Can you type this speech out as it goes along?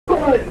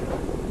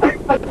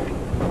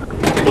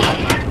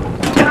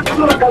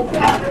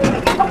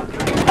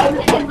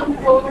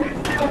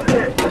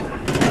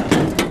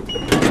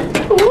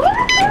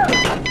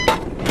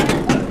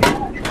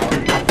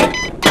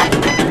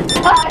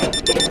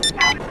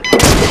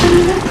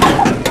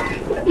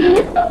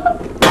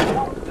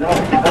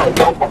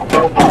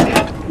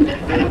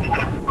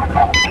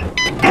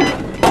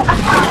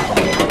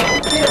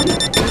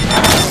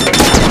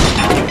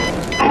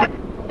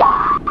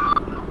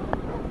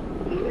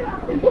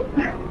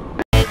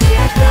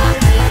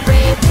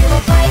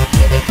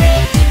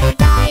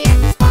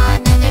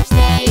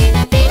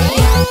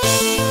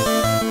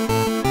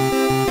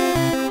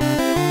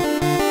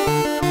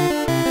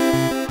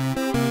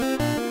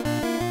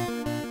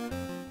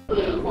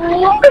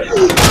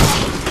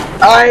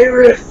I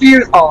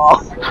refuse.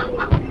 Aw.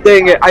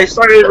 Dang it, I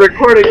started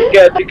recording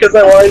again because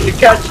I wanted to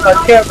catch it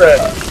on camera,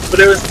 but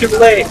it was too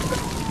late.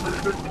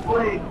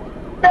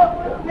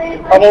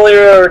 I'm only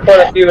gonna record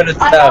a few minutes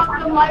now.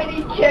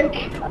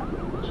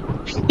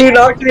 He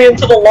knocked me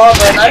into the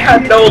lava and I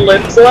had no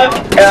limbs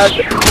left, and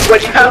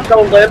when you have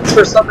no limbs,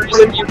 for some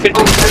reason you can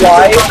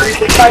fly,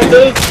 kind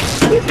of,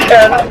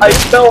 and I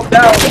fell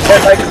down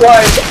and I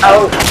climbed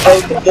out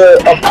of the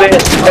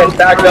abyss and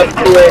back up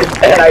to it,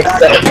 and I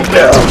said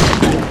no.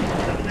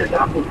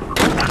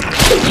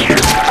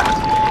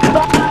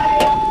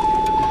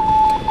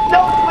 No,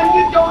 when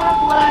you don't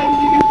have legs,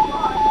 you can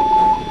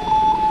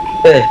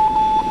fly.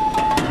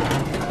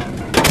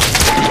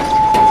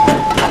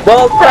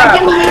 Well, crap. I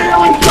can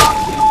literally talk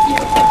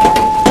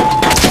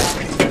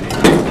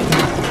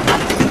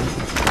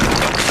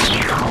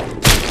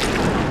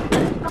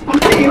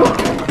to you.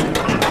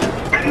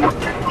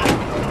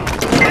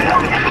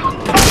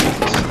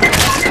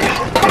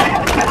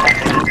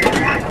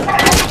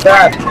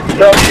 Crap,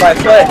 broke my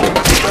foot.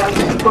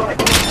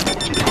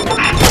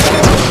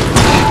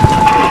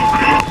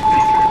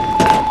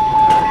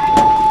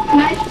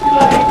 Nice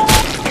play.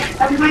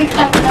 Everybody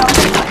step down.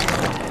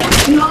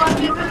 You know what,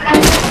 this is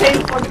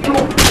entertainment for you.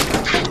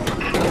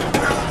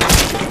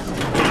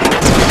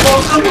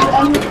 Welcome to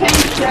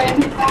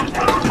entertainment.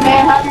 May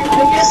I have your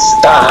ticket?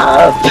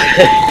 Stop.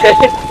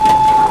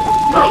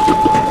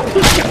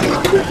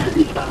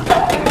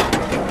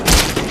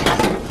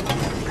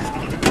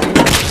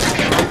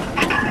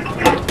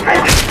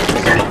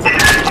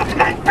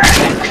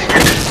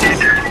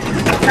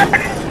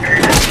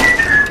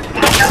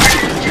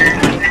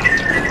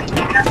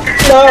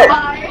 No!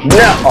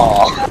 No!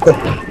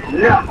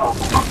 No!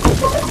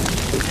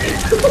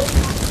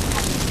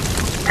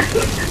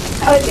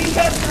 I think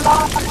that's a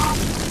lot.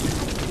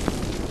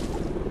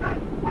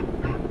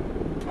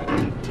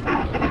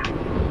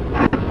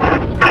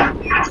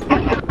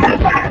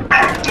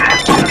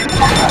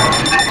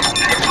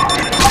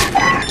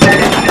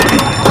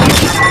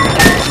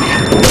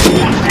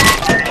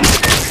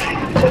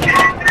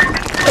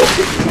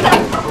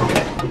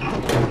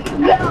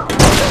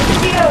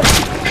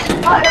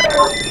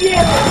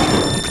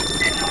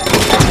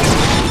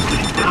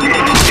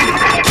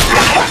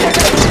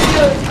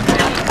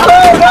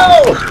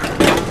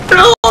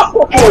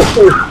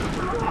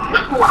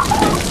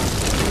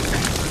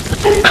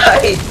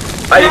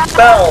 I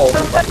fell.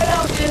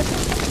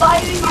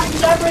 Fighting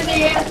is never the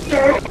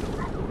answer.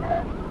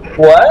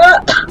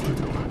 What?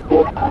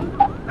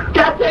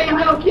 Just so you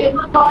know, kids,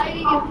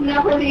 fighting is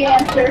never the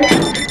answer.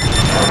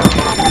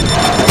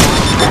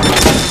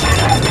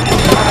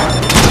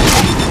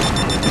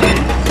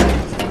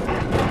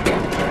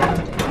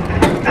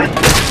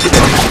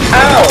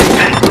 Ow!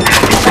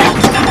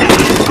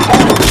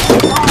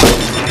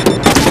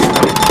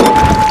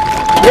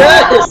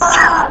 Yes!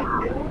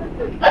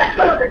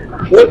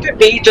 Look at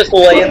me just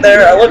laying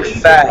there. I look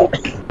fat.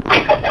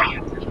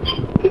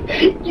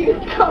 You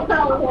saw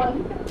that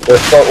one.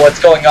 What's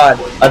going on?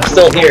 I'm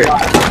still here.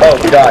 Oh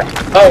god.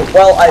 Oh,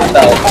 well, I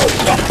fell.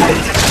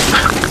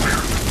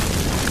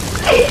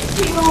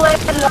 You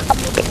landed on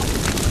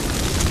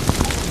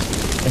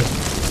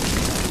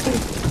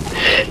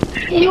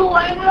me. You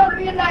landed on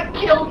me and that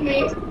killed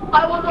me.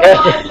 I was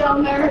alive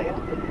down there.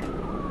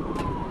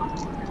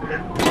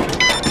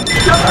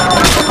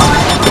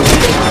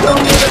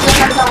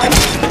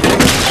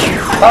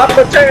 Hot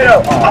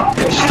potato!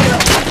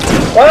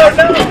 Oh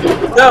no!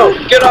 No!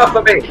 Get off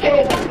of me!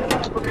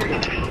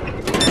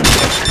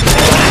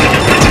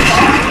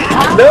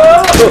 No!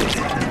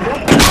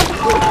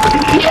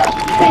 Yes,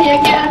 say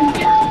again.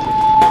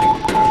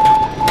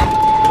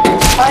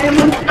 I am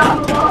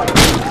unstoppable.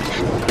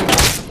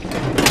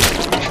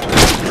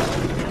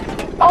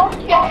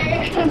 Okay.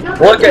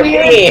 Look at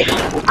me!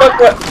 Look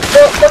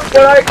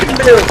what I can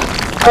do!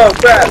 Oh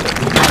crap!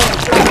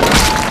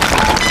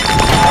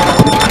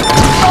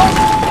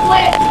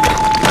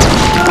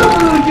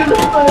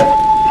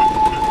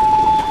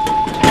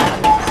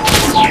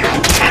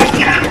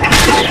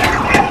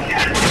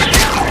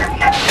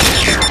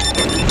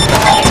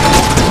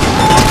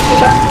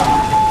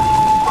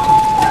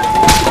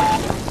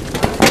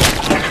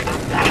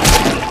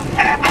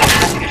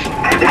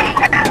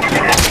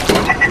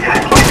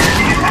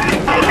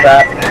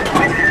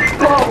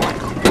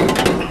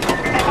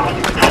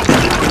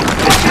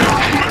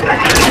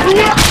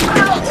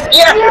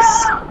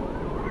 Yes!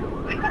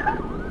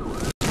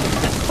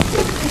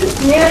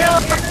 Yeah.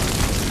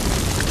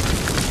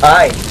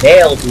 I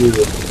nailed you.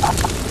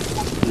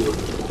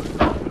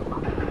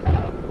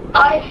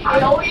 I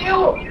hail you.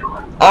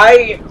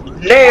 I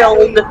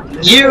nailed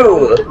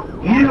you.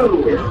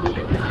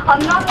 I'm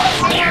not a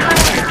fan.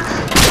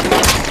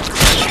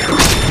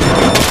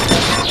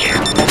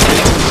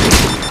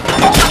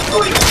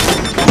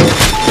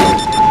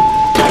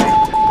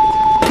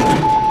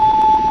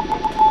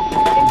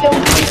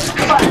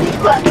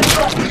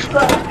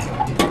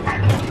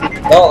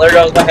 Oh, there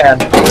goes my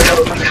hand.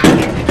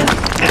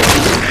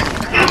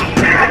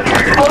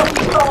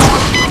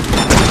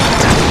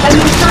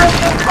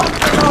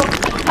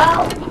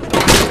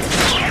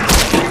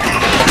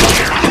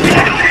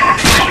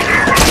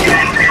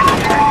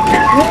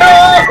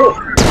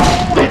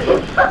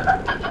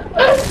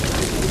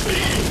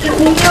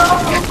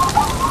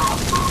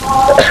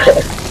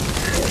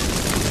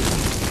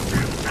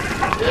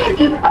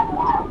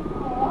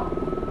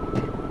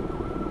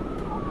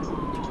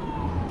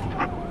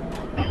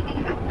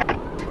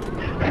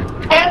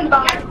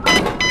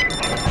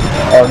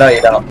 Oh, no,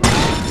 you don't.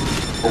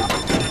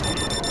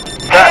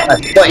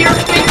 Wait.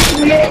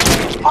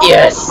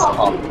 Yes!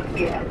 Oh.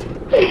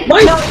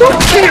 My foot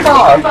came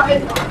off!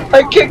 I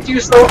kicked you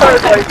so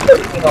hard my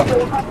foot came off.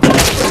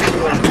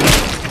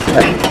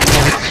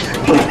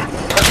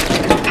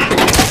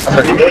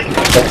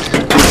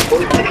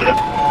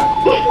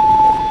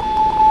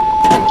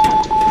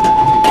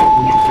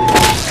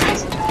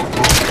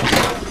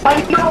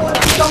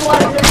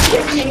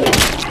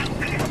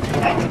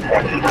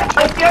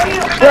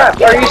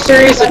 Crap, are you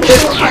serious? It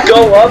didn't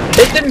go up?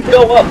 It didn't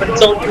go up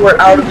until you were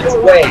out of its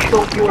way.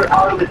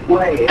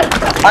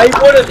 I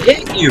would have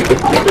hit you.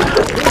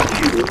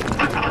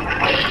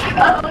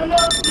 I don't know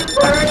if this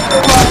hurts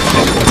or what.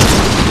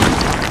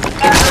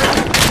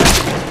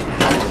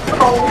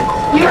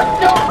 You're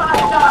still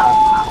backed up.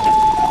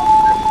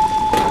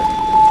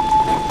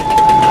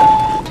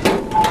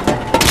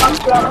 I'm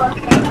sorry.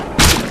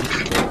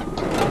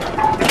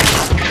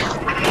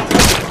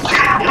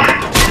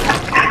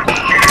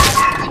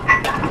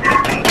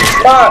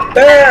 Not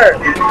fair!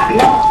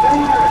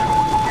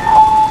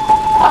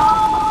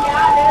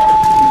 Yeah, it is.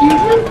 You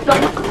just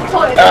don't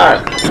play.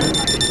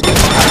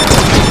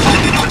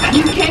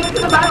 You came into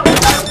the battle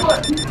without a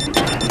foot.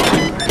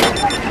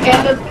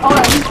 And it's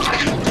fun.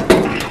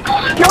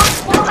 Your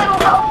full little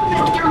health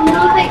is you're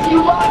losing, you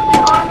lost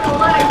your arm and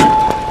leg.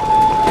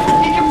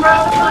 Did your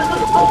brother lose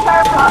his full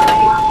entire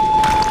body?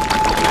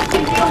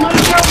 Did you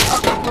lose your...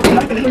 I'm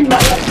not gonna bring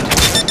that up.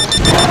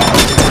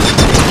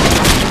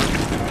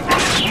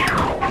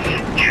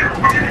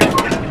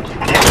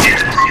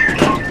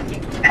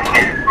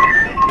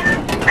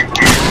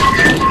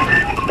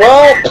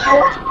 Well...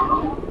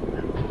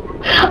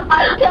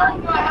 I'm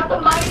telling you, I have the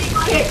mighty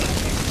kick.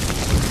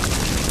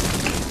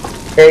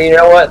 Hey, you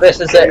know what? This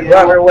is it.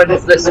 Whoever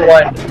wins this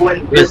one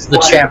is the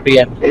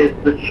champion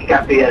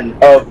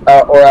of,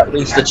 or at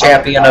least the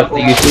champion of the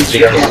YouTube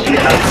videos.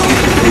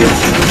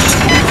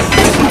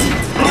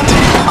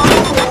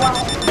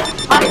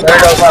 There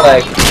goes my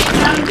leg.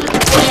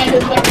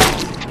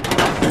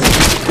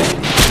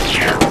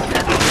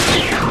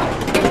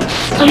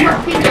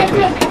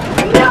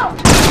 No!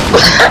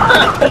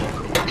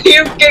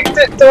 You kicked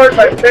it toward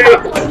my face!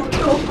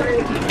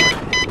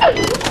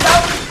 That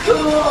was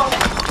cool!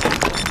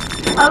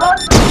 I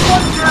lost my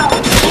foot now!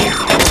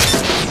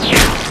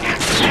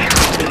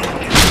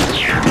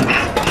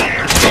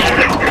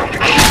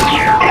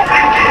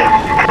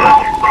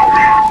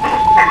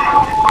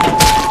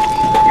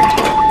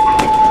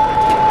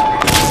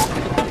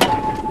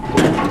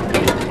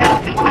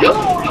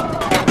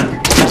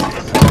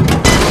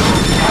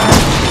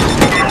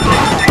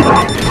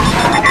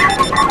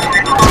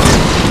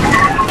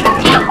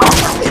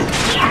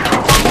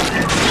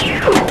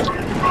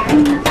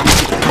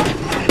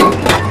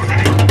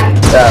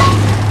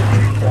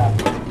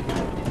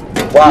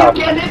 Wow.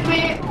 You kidding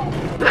me?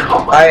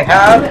 I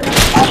have...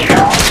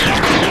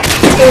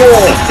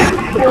 Oh.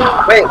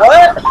 Wait,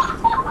 what?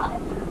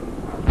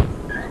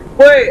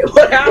 Wait,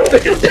 what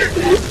happened?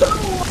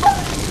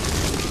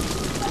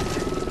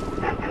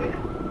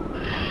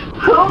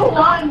 Who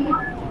won?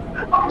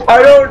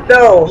 I don't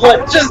know.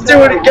 Let's just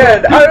do it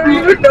again. I don't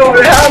even know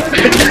what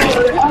happened.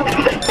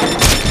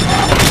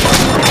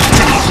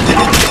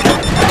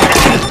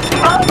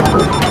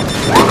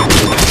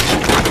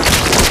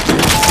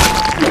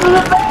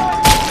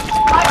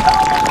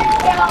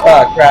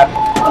 Oh, crap.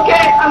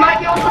 Okay, I might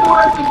be able to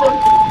work with this.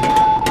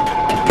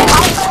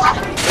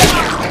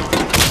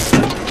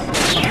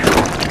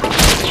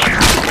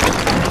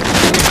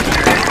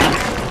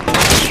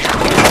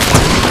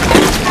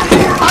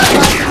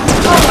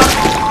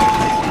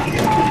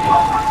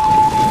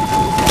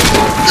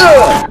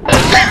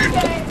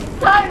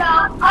 Time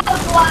out. I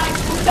was lying.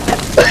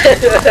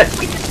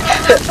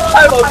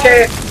 I'm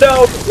okay.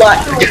 No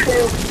lie.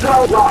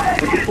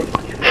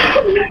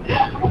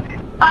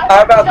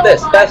 How about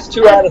this? That's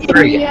 2 out of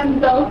 3. 2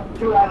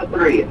 out of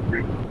 3.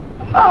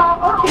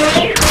 Oh,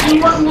 okay.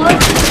 One more.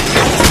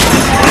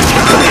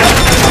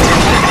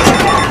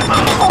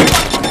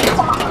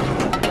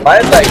 my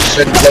legs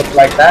shouldn't look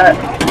like that.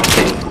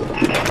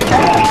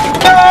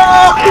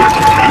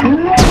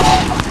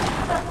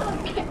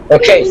 No!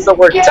 Okay, so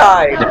we're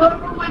tied.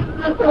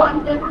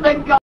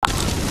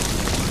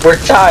 We're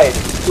tied.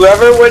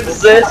 Whoever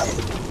wins this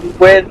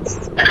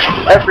wins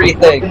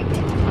everything.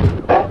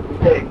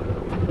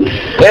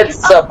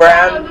 It's a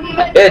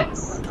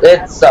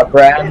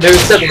brand new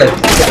sibling.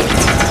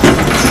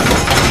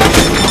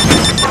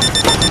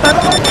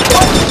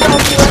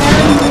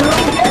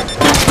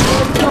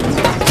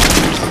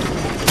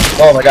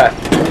 Oh my god.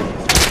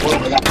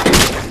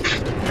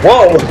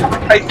 Whoa!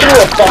 I threw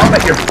a bomb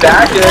at your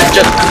back and it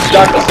just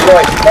got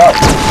destroyed.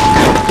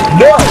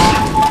 No!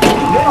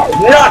 No!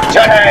 Not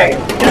today!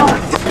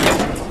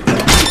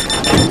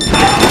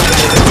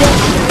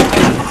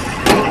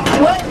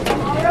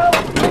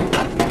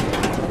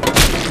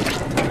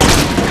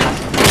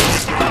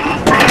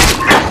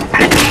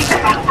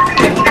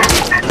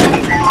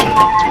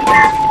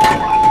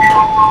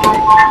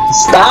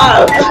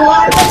 Stop!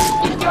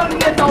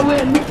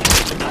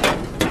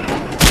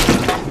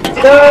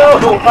 No!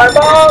 My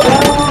mom!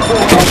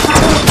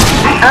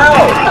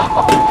 Ow!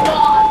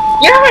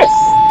 Yes!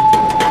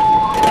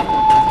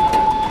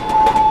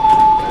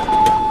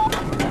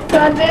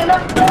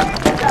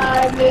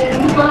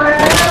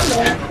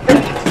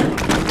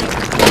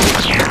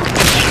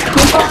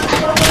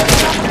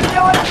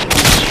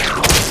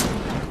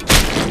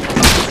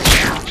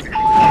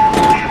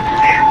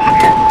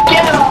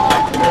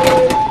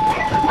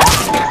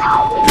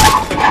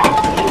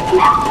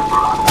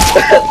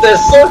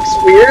 This looks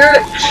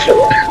weird.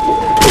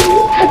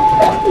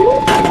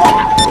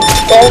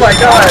 Oh my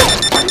god.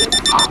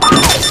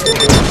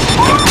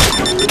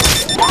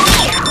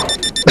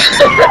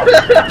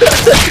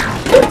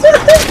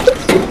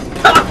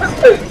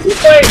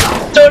 Wait,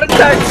 don't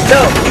attack.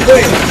 No,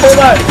 wait, hold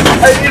on.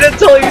 I need to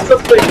tell you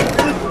something.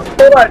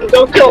 Hold on,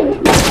 don't kill me.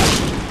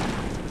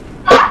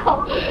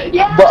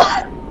 Yeah.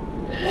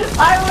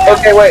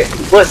 Okay, wait,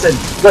 listen.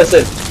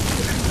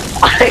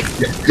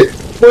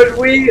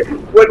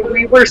 When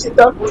we were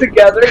stuck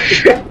together,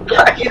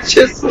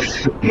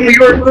 we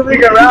were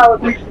moving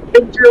around,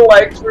 and your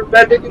legs were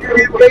bending in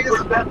your face,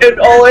 and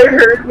all I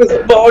heard was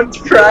bones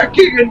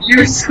cracking and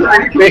you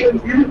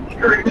screaming.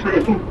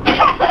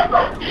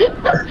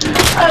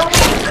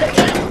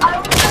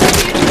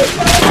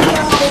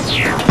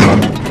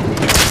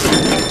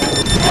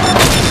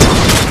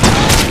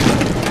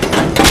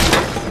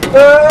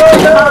 Oh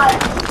no!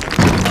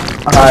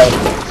 Alright.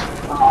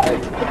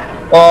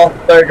 Well,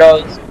 there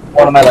goes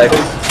one of my legs.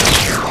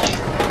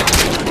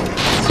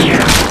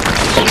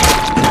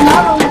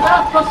 Not only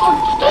that, but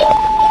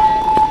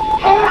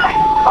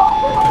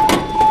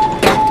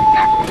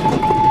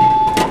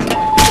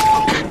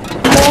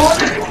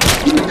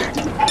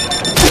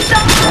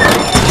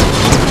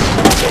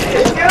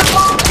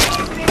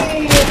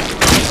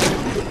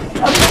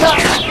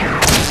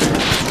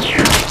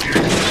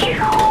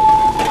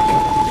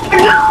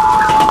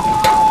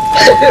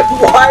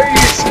Why are you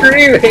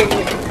screaming?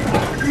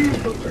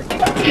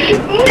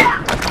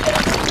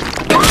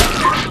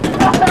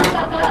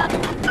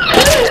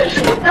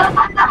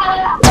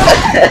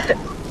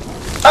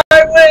 I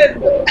win!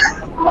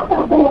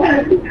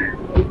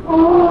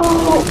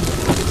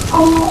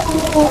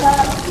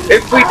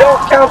 If we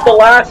don't count the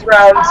last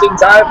round,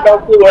 since I have no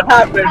clue what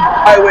happened,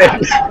 I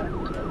win.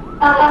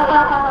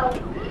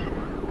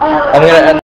 I'm gonna end